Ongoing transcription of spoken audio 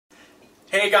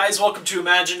Hey guys, welcome to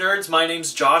Imaginerds. My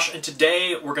name's Josh, and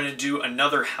today we're going to do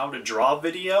another how to draw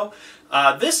video.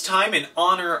 This time, in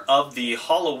honor of the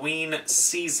Halloween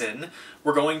season,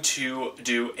 we're going to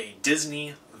do a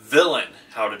Disney villain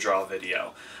how to draw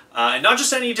video. And not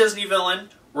just any Disney villain,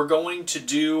 we're going to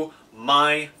do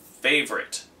my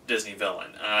favorite Disney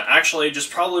villain. Actually, just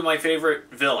probably my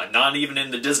favorite villain, not even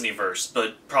in the Disneyverse,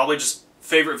 but probably just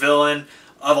favorite villain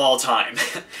of all time.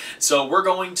 So we're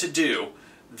going to do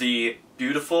the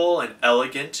beautiful and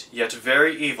elegant, yet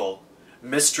very evil,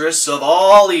 mistress of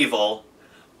all evil,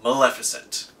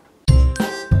 Maleficent.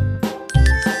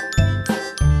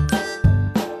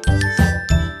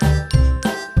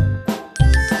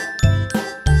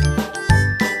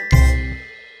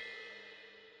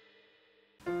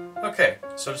 Okay,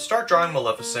 so to start drawing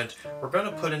Maleficent, we're going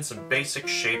to put in some basic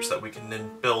shapes that we can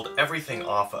then build everything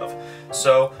off of.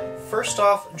 So, first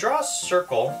off, draw a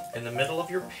circle in the middle of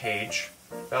your page,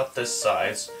 about this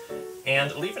size,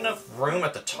 and leave enough room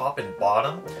at the top and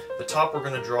bottom. The top we're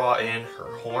going to draw in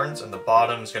her horns, and the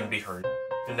bottom is going to be her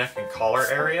neck and collar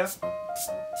area.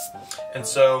 And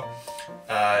so,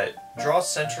 draw a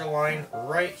center line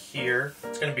right here.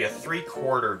 It's going to be a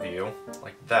 3/4 view,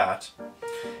 like that.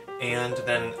 And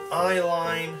then an eye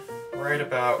line right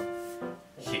about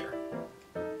here.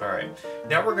 Alright,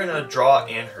 now we're going to draw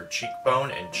in her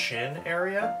cheekbone and chin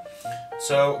area.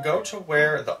 So go to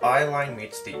where the eye line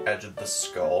meets the edge of the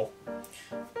skull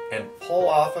and pull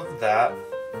off of that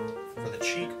for the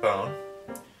cheekbone.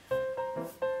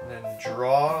 And then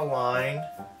draw a line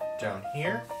down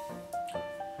here.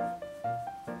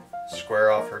 Square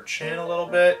off her chin a little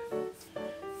bit.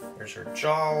 Here's her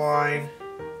jawline.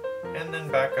 And then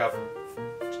back up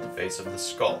to the base of the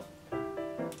skull.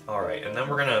 Alright, and then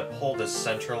we're going to pull this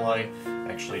center line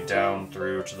actually down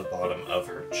through to the bottom of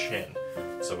her chin.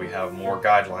 So we have more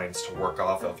guidelines to work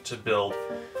off of to build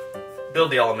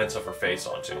the elements of her face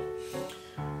onto.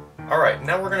 Alright,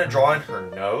 now we're going to draw in her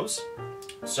nose.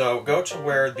 So go to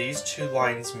where these two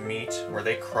lines meet, where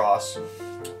they cross,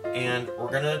 and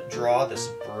we're going to draw this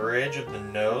bridge of the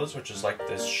nose, which is like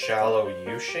this shallow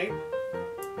U shape.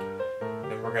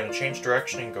 Then we're going to change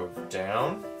direction and go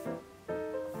down.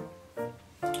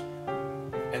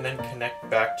 And then connect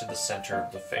back to the center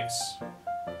of the face.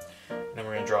 And then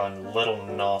we're going to draw a little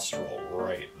nostril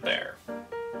right there.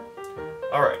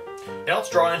 Alright, now let's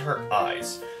draw in her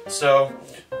eyes. So,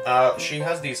 she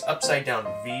has these upside down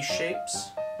V shapes,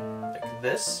 like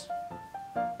this.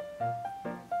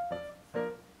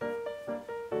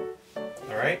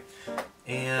 Alright,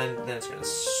 and then it's going to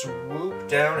swoop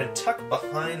down and tuck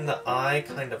behind the eye,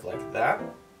 kind of like that.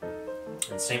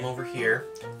 And same over here.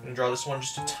 I'm going to draw this one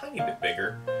just a tiny bit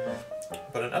bigger,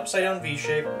 but an upside down V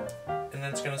shape, and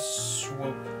then it's going to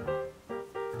swoop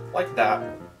like that.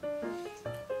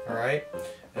 Alright?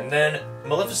 And then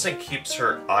Maleficent keeps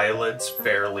her eyelids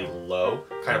fairly low,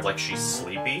 kind of like she's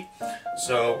sleepy.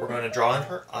 So we're going to draw in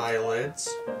her eyelids,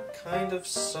 kind of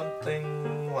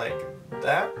something like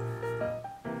that.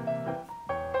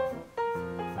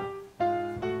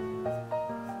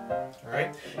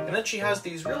 Right? And then she has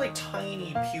these really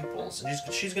tiny pupils,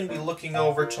 and she's going to be looking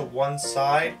over to one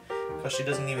side because she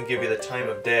doesn't even give you the time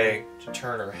of day to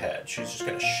turn her head. She's just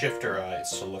going to shift her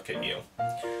eyes to look at you.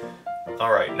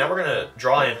 Alright, now we're going to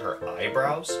draw in her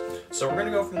eyebrows. So we're going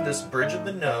to go from this bridge of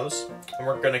the nose, and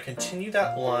we're going to continue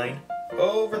that line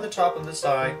over the top of this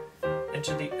eye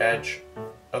into the edge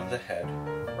of the head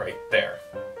right there.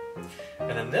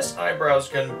 And then this eyebrow is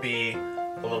going to be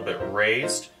a little bit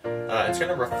raised. It's going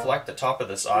to reflect the top of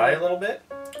this eye a little bit.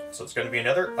 So it's going to be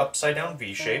another upside down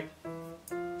V shape.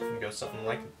 It's going to go something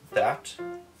like that.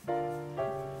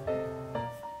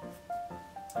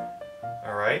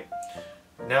 Alright.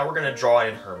 Now we're going to draw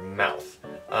in her mouth.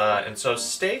 And so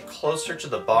stay closer to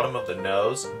the bottom of the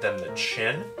nose than the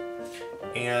chin.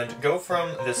 And go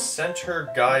from the center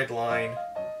guideline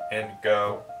and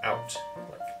go out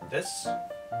like this.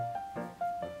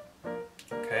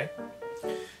 Okay.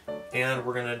 And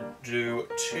we're going to do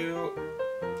two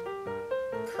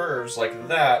curves like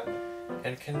that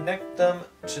and connect them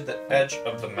to the edge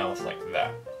of the mouth like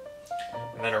that.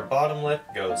 And then our bottom lip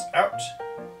goes out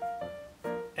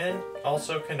and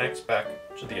also connects back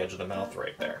to the edge of the mouth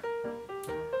right there.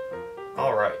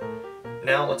 Alright,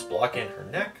 now let's block in her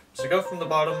neck. So go from the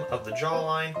bottom of the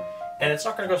jawline, and it's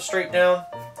not going to go straight down.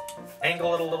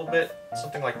 Angle it a little bit,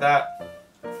 something like that.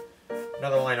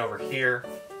 Another line over here.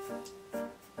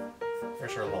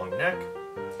 There's her long neck.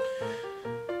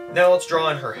 Now let's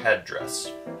draw in her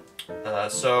headdress.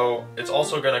 So it's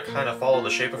also going to kind of follow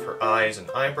the shape of her eyes and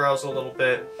eyebrows a little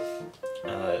bit.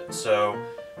 So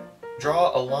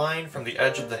draw a line from the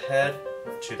edge of the head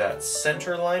to that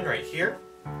center line right here.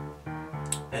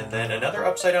 And then another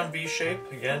upside down V shape,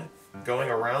 again, going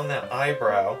around that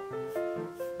eyebrow.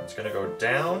 It's going to go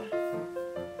down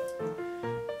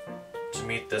to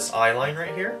meet this eye line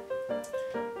right here.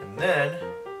 And then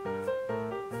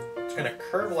it's going to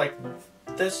curve like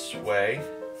this way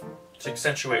to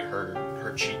accentuate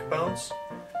her cheekbones.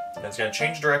 And it's going to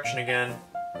change direction again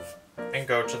and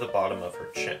go to the bottom of her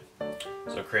chin.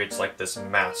 So it creates like this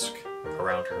mask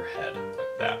around her head,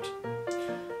 like that.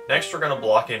 Next, we're going to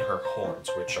block in her horns,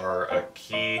 which are a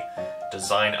key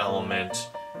design element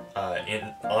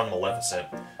on Maleficent.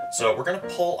 So we're going to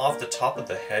pull off the top of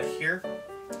the head here,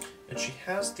 and she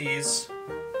has these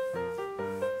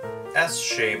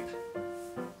S-shape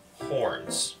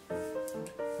horns.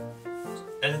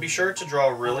 And be sure to draw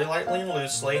really lightly and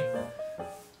loosely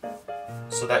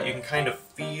so that you can kind of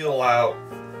feel out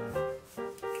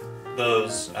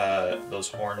those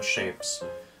horn shapes,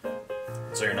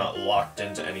 so you're not locked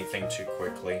into anything too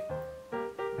quickly.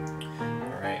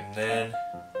 Alright, and then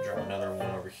draw another one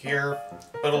over here,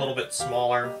 but a little bit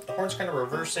smaller. The horns kind of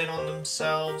reverse in on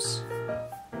themselves.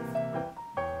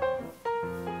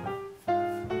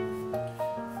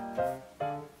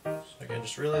 So again,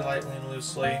 just really lightly and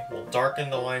loosely. We'll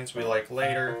darken the lines we like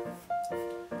later.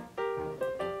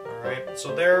 Alright,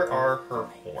 so there are her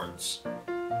horns.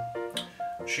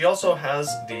 She also has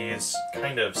these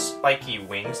kind of spiky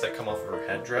wings that come off of her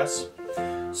headdress.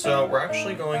 So we're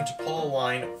actually going to pull a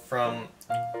line from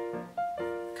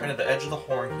kind of the edge of the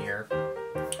horn here.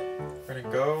 We're going to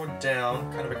go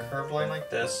down, kind of a curved line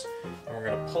like this, and we're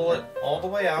going to pull it all the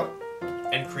way out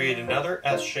and create another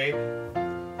S shape,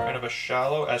 kind of a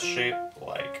shallow S shape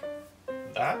like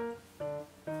that.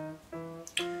 Then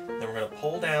we're going to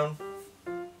pull down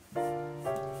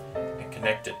and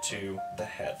connect it to the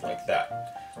head like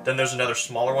that. Then there's another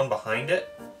smaller one behind it,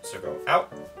 so go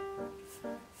out,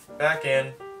 back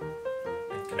in,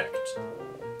 and connect.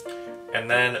 And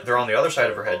then they're on the other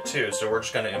side of her head too, so we're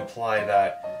just going to imply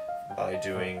that by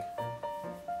doing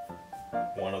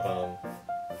one of them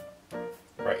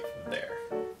right there.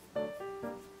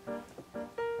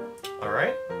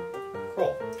 Alright,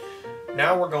 cool.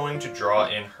 Now we're going to draw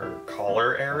in her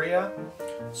collar area.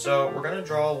 So we're going to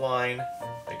draw a line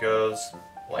that goes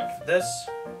like this.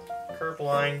 Curved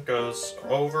line goes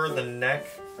over the neck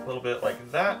a little bit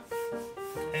like that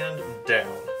and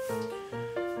down.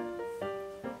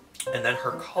 And then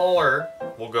her collar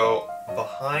will go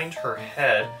behind her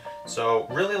head. So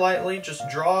really lightly, just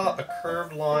draw a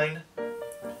curved line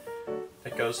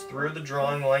that goes through the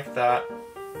drawing like that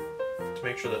to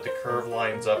make sure that the curve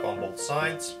lines up on both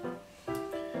sides.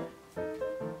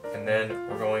 And then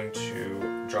we're going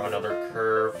to draw another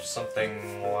curve,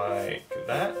 something like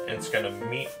that, and it's going to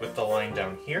meet with the line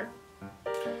down here.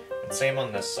 And same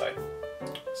on this side.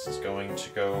 This is going to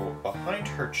go behind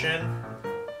her chin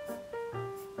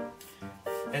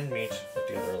and meet with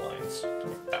the other lines,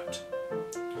 like that.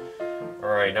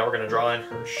 Alright, now we're going to draw in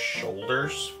her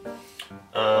shoulders.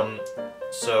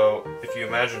 So if you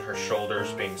imagine her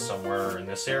shoulders being somewhere in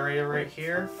this area right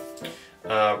here,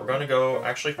 we're going to go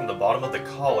actually from the bottom of the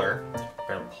collar.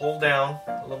 We're going to pull down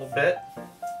a little bit,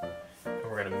 and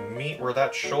we're going to meet where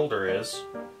that shoulder is.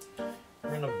 We're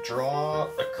going to draw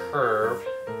a curve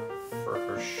for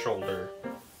her shoulder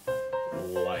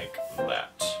like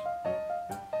that.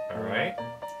 Alright?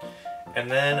 And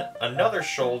then another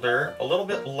shoulder a little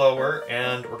bit lower,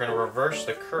 and we're going to reverse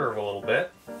the curve a little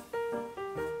bit.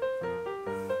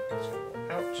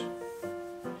 Out.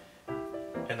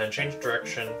 And then change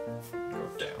direction, go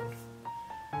down.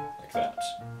 Like that.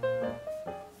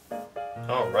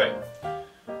 Alright.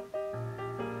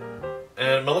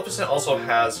 And Maleficent also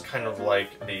has kind of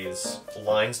like these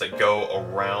lines that go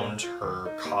around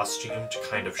her costume to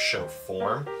kind of show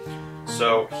form.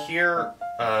 So here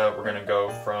we're going to go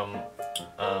from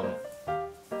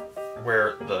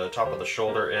where the top of the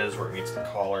shoulder is, where it meets the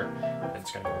collar, and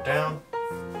it's going to go down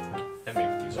and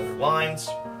make these other lines.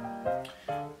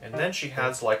 And then she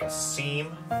has like a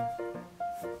seam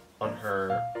on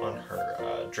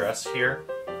her dress here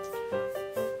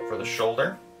for the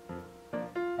shoulder.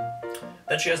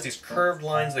 Then she has these curved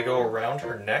lines that go around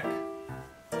her neck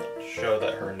to show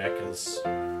that her neck is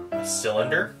a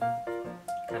cylinder,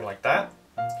 kind of like that.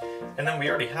 And then we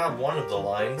already have one of the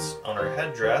lines on her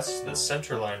headdress, the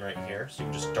center line right here, so you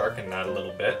can just darken that a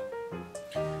little bit.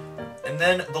 And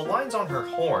then the lines on her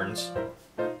horns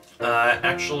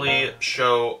actually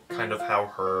show kind of how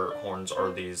her horns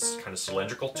are these kind of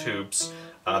cylindrical tubes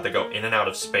that go in and out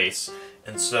of space.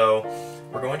 And so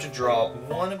we're going to draw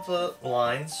one of the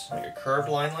lines, like a curved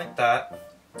line like that.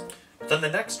 Then the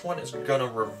next one is going to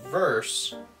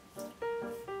reverse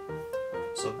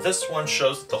So this one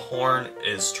shows that the horn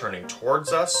is turning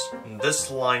towards us, and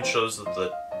this line shows that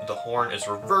the horn is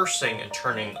reversing and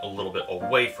turning a little bit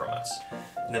away from us.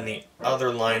 And then the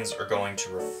other lines are going to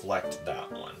reflect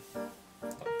that one,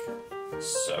 like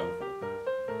so.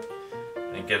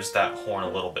 And it gives that horn a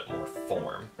little bit more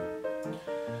form. And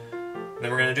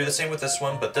then we're going to do the same with this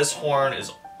one, but this horn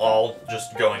is all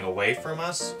just going away from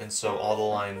us, and so all the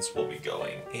lines will be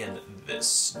going in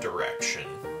this direction,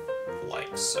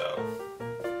 like so.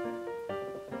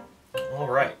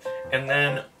 Alright, and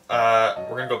then we're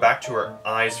going to go back to her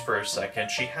eyes for a second.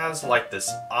 She has like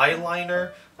this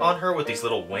eyeliner on her with these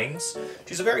little wings.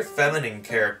 She's a very feminine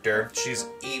character. She's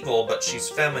evil, but she's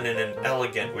feminine and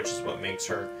elegant, which is what makes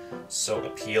her so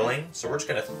appealing. So we're just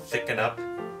going to thicken up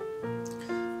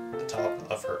the top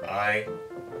of her eye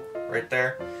right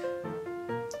there,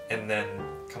 and then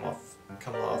come off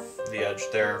the edge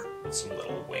there with some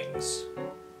little wings.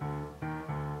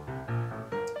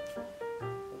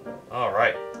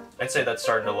 Alright, I'd say that's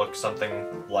starting to look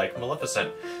something like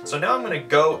Maleficent. So now I'm going to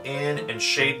go in and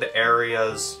shade the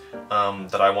areas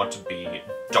that I want to be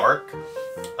dark,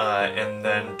 and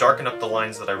then darken up the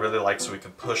lines that I really like so we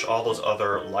can push all those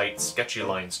other light, sketchy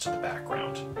lines to the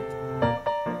background.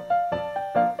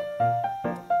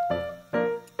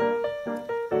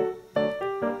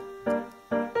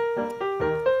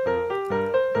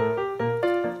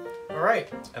 Alright,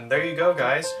 and there you go,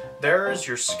 guys. There is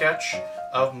your sketch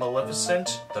of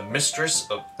Maleficent, the mistress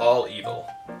of all evil.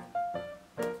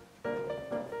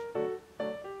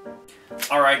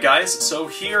 Alright guys, so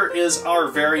here is our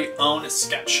very own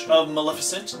sketch of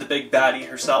Maleficent, the big baddie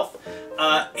herself.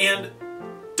 And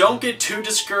don't get too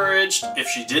discouraged if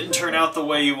she didn't turn out the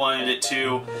way you wanted it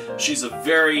to. She's a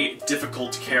very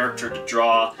difficult character to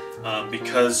draw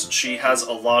because she has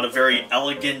a lot of very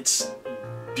elegant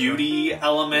beauty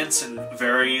elements and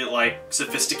very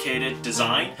sophisticated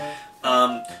design.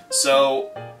 So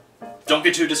don't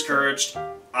get too discouraged.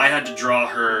 I had to draw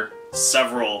her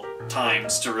several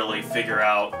times to really figure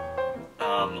out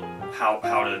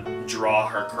how to draw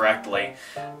her correctly.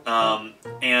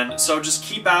 And so just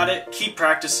keep at it, keep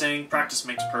practicing. Practice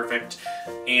makes perfect,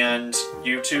 and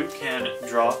you too can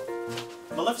draw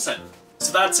Maleficent.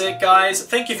 So that's it, guys.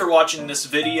 Thank you for watching this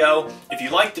video. If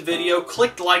you liked the video,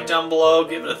 click the like down below,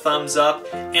 give it a thumbs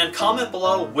up, and comment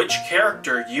below which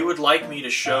character you would like me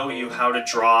to show you how to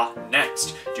draw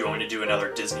next. Do you want me to do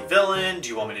another Disney villain? Do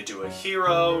you want me to do a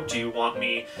hero? Do you want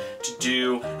me to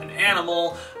do an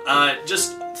animal?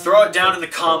 Just throw it down in the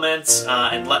comments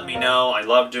and let me know. I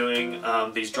love doing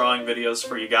these drawing videos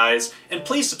for you guys. And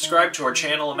please subscribe to our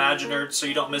channel, Imaginerds, so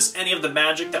you don't miss any of the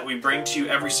magic that we bring to you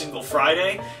every single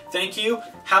Friday. Thank you,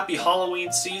 happy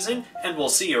Halloween season, and we'll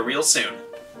see you real soon.